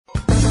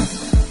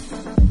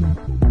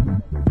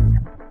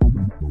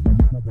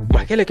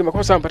Kile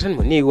kimakosa mpatani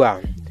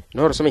muniwa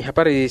noro somi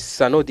habari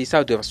sa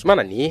NoticiÁudio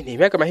vasumana ni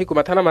miaka mahiku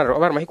matana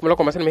mara mahiku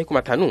mloko masani mahiku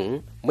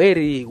matanu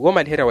mweri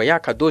womalihera wa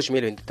yaka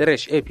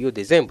 2023 epio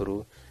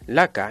Dezembro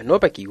laka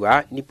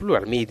nobakiwa ni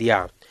plural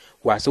media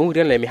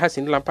wasungurian le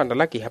mihasi nilampanda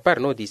laki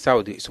habari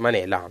NoticiÁudio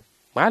isumanela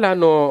mala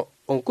no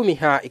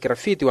onkumiha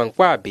igrafiti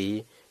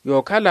wankwabi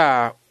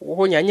yokala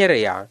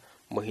wohonyanyerea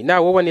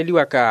muhina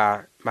wowaneliwa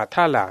ka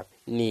matala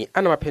ni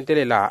ana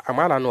mapendelela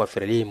amala no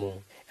afrelimu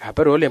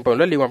habari ole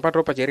mpondoli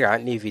wampatro pajeria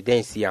ni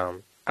evidencia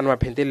ana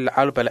mapendelela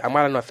alubale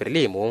amala no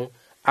afrelimu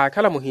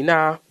akala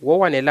muhina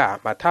wowanela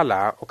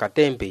matala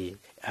okatembe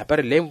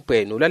habari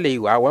lempe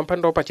nulaleiwa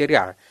wampandro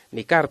pajeria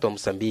ni karto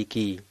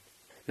Msambiki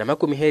na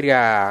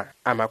makumiheria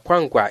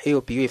amakwangwa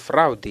EOPU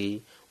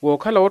fraude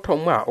wokala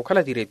otomwa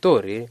okala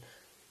direttore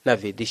na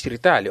ve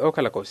distritale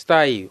okala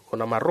kostai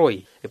ona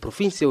maroi e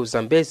provincia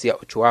uzambezia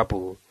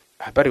ochuapu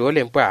habari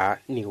ole mpa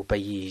ni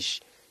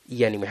upayish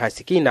yani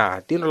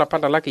mehasikina tino la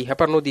panda laki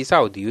hapa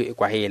NoticiÁudio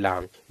kwa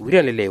hela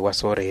wiranele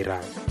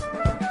wasorera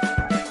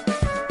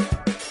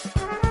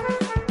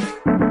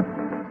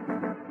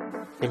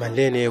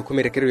imanlene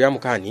ukumerekeru ya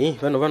mukani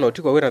vano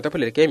tiko wera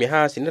tapeleke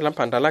mihasi ni la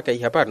panda laki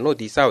hapa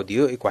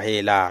NoticiÁudio kwa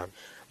hela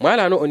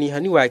mwala no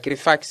onihaniwa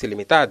Fax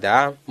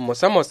limitada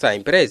mosamosa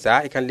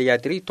empresa ikanlia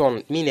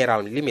Triton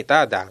Mineral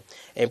limitada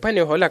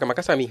empane hola kama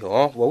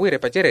kasamiho wawire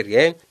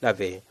pajererie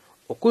nave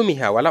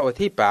okumiha wala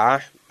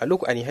othipa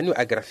aluku anihaniwa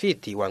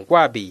agrafiti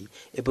wankwabi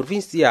e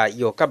provincia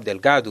yo Cabo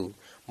Delgado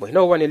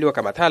mohino waneliwa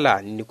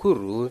kamathala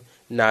nikuru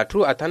na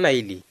tru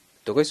atanaili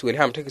togosi weli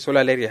hamteki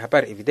sola leri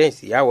habari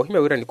evidencia wahima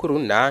wira nikuru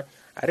na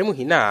arimu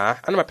hina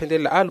ana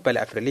mapendelela alupale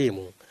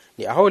afrelimu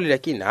ni aholi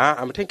lakina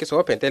amtenke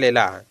so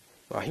pendelela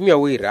wahima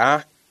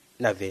wira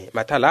nave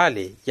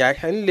matalale ya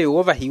hanile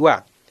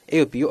wovahiwa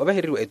EOPU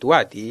ovahiriru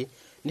Eduardi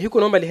ni hiku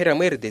nomba lihera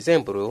mweri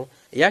Dezembro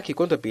yaki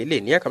konto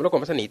pili ni yaka mloko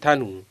masani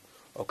itanu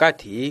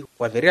okati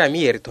waveria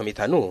mieri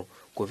tomitanu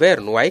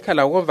guvernu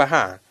waikala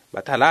womvaha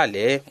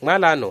matalale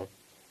mwalano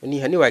ni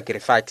haniwa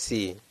Fax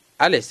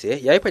alese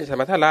yaipanyisa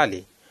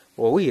matalale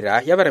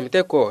wawira yabara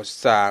miteko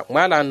sa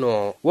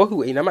mwalano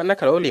wohuwe inama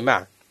nakala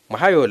olima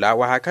mahayola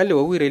wahakanle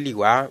wawire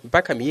liwa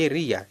mpaka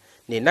mieria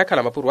ni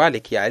nakala mapuru wale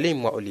kia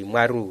alimwa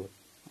olimwaru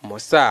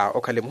mosa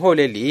okale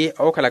mholeli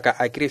okalaka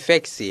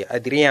Fax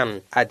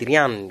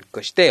Adrian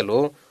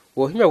Costello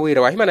wohima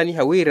wira wahima nani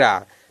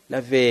hawira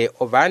nave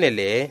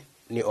ovanele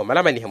ni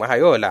omalama ni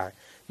hayola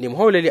ni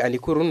mholeli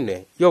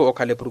anikurunne yo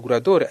okale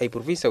procurador ay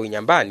provincia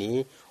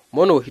winyambani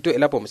mono hito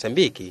elapo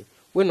Msambiki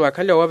wenu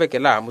akale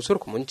wavekela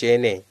musurku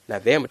munchene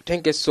nave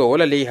mtenkeso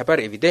wala lei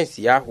habari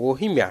evidencia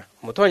wohimya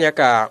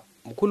mutonyaka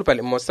mkulu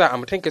pale mosa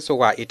amtenkeso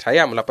wa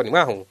itaya mulapani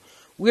mahu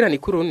wira ni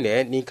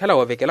kurunne ni kala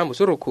wavekela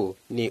musuruku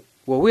ni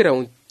wawira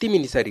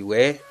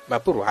untiministariwe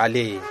mapuru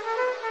hale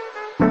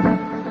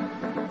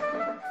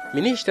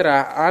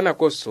Ministra Ana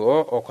Koso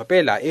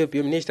okopela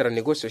EOPU Ministra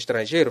Negócio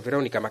Estrangeiro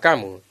Veronica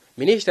Makamu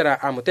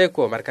Ministra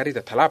Amuteko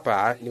Margarita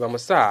Talapa ni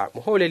mamosa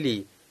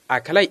muholeli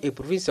akalai e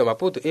provincia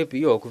Maputo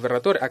EOPU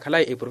governador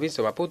akalai e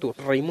provincia Maputo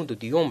Raimundo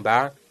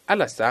Diomba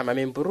alasa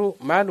mamemburu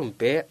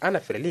malumpe ana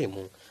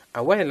frelimu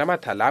awane la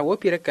matala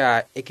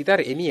wopireka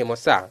ekitari emie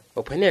mosa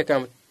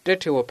opaneka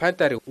tete wo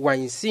pantari wa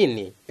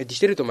insini e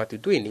distrito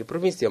Matutuini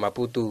provincia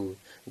Maputo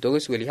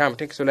dogosi weli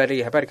hamteki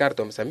solari habari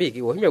karto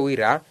Msambiki wohimya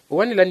wira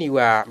wanilani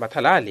wa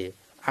matalale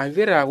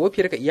anvira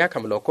wopireka iyaka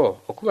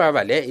mloko okuma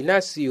vale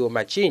inasio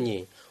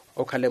machinyi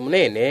okale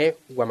munene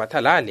wa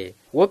matalale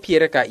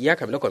wopireka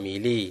iyaka mloko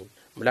mili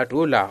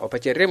mlatula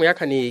opacheremu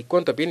yaka ni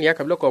konto pini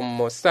yaka mloko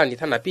mosani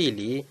thana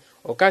pili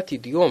okati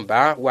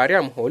Diomba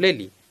waria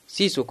mholeli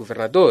siso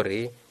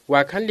guvernadori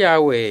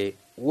wakanliawe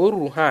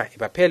woruha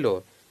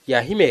ipapelo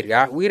ya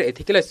himeria wira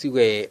etikila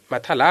siwe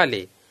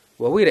matalale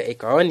wawira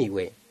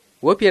ekaoniwe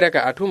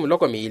wopiraka atumu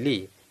loko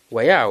mili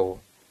wayao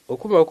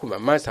okuma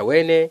masa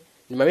wene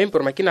ni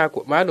mamemporo makina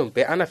ako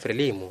malumpe ana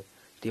frelimu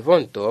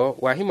tivonto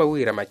wahima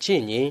wira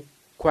machinyi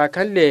kwa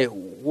kanle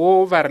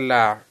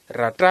wovarla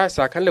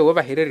ratrasa kanle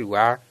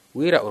wovahireriwa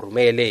wira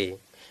orumele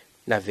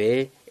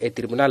nave e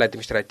tribunal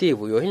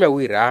administrativo yohima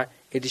wira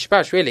e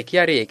dispashwele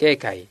kiari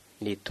ekekai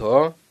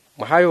nito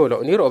mahayolo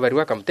oniro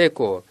ovariwa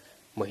kamteko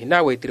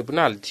mohinawe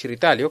tribunal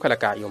distrital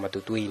yokalaka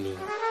yomatutuini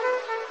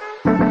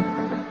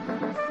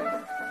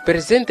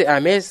Presidente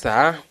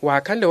Amesa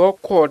wakale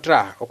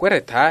wokotra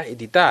okwereta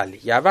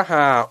editali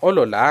yavaha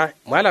olola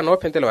mwala no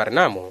pentelo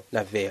warnamo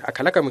nave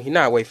akalaka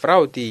muhina wa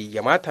fraude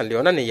ya matan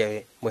leonane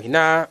ya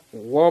muhina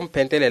wo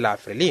pentelela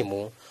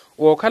frelimu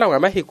okala wa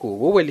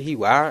mahiku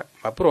wowelihiwa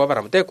mapuro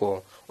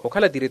wavaramteko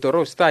okala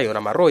direttore stayo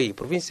na maroi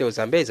provincia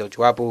Uzambeza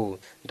ochuapu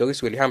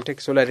ndogisi weli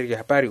hamteki solari ya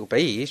habari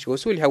upaish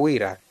wosuli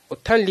hawira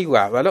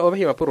otanliwa wala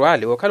obahi mapuro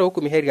wale okala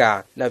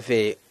hukumiheria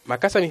nave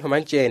makasa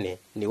mihomanchene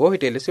ni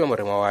wohitelesiwa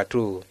morema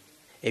watu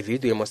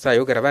evidu ya mosa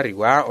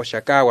yogarabariwa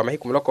oshaka wa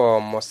mahiku mloko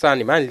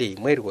mosani manli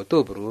mweri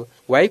Otobru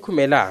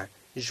waikumela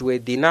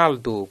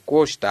Juedinaldo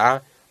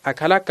Costa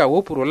akalaka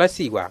wopuro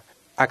lasiwa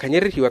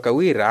akanyerihiwa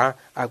kawira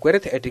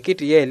akwereta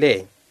etikiti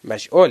yele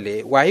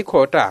mashole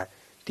wahikota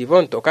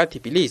tivonto kati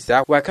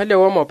pilisa wakale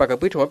wamo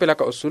pakabwito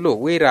mopelaka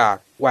osulu wira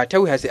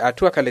watawi hasi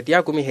atua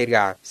kaletia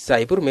kumiheria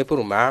saiburu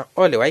mepuruma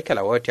ole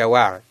waikala wote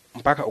wa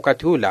mpaka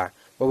ukatula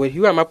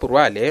waweliwa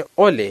mapurwale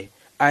ole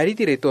ari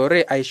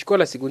diretore a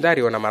escola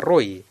secundaria na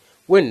maroi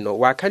wenno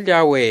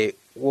wakalyawe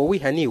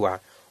wowihaniwa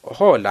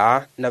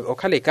ohola na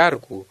okale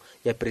karku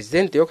ya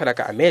presidente yokala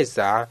ka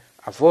ameza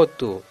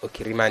avoto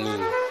okirimani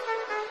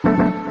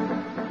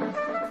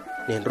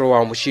nenroa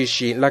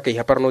omushishi laka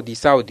ihapara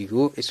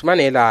NoticiÁudio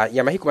isumanela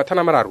ya mahiku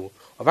matana mararu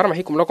ovara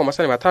mahiku mloko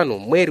masani matano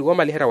mweri wa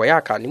malihera wa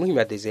yaka ni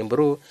muhima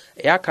Dezembro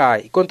yaka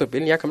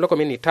ikontobelini yaka mloko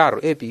meni taro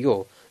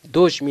EPO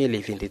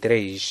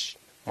 2023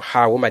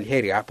 mhawo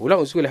malihera pula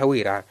unsuile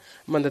hawira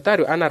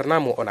mandatario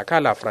anarnamo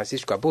onakala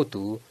Francisco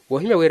Abutu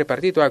wohima were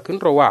partido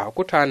akinroa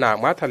kutana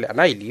mwathale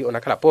anaili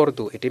onakala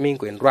Porto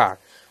etimingo enrwa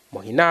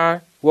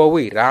mohina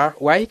wawira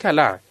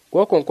waikala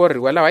wokonkorri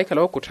wala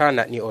waikala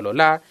okutana ni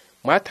olola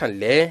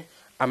mwathanle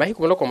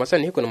amahiku mloko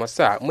masani hiku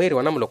namasa mweri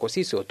wa namloko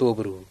 6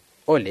 Otobru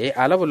ole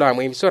alavula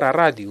mwemisora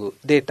radio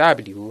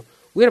DW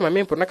wira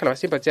mamempo nakala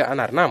masimpatia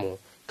anarnamo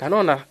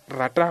kanona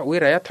rata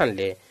wira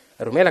yathanle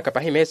rumela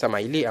kapahimesa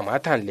maili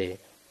amathanle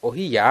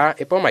ohiya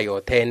epoma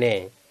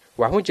yotene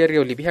wahunjeri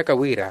olibihaka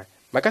wira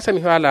makasa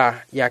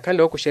mihala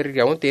yakale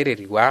okusherira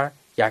ontereriwa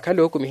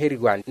yakale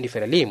okumiheriwa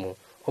niferalimu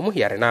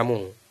omuhiyare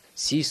namu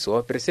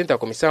siso presidente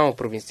comissão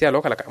provincial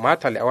okala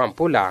kamatale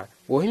awampula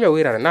wohimya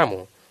wira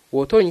namu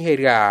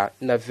wotonyiheria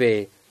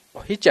nave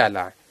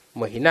ohichala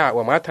mohina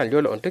wa mathan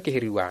lolo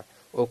ontokiheriwa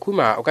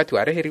okuma okati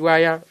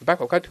wareheriwaya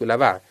mpaka okati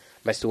ulava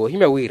basi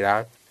wohimya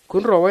wira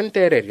kunro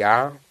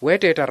wentereria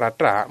weteta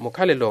ratra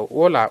mukhalelo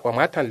wola wa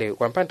mathanle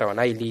wampanta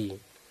wanaili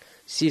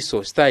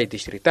siso stai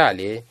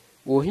distritale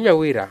wohimya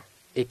wira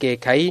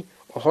ekekai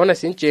ohona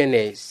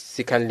sinchene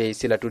sikanle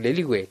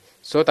silatuleliwe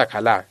sota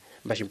khala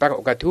mpaka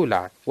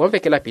okatula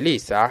wombekela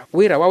pilisa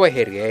wira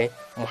waweherie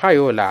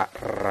muhayola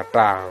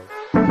rata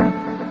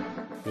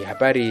ni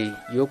habari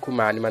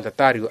yokuma ni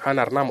mandatario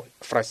anarnamo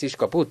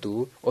Francisco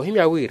Abutu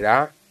ohimya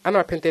wira ana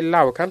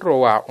mapentelelawe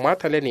kanrowa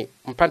mwathaleni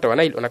mpanta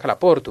wanaili onakala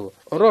Porto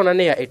onrona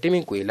neya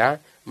etiminkwila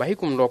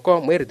mahiku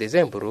mloko mweri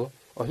Dezembro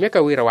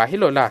ohimyaka wira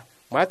wahilola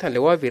mwathanle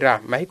wavira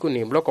mahiku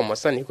ni mloko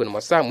mosani hiku ni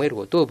mosa mweri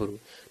Otobru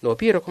no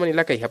piro kumani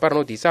laka ihapara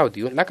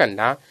NoticiÁudio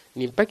lakana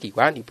ni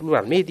mpakiwa ni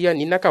plural media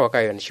ni naka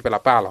wakayo ni shipala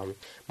pala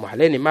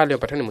muhaleni mali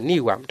mpatani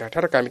muniwa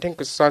mtataraka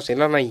mitenku sasa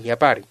ilana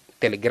ihapari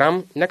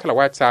Telegram nakala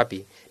WhatsApp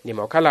ni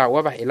mokala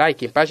wava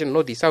ilike page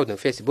NoticiÁudio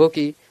Facebook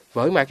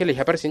vawima akele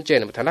ihapari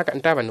sinchene mtanaka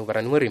ntaba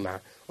nubara numurima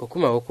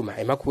okuma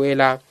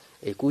Emakhuwa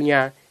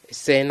ekunya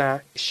sena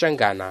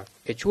shangana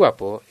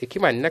echuapo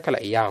ekima ni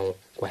nakala iyao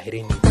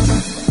kwaherini.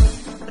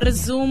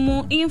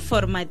 Resumo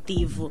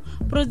informativo,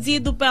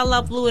 produzido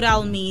pela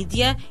Plural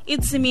Mídia e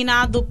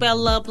disseminado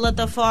pela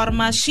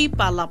plataforma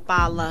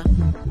Chipalapala.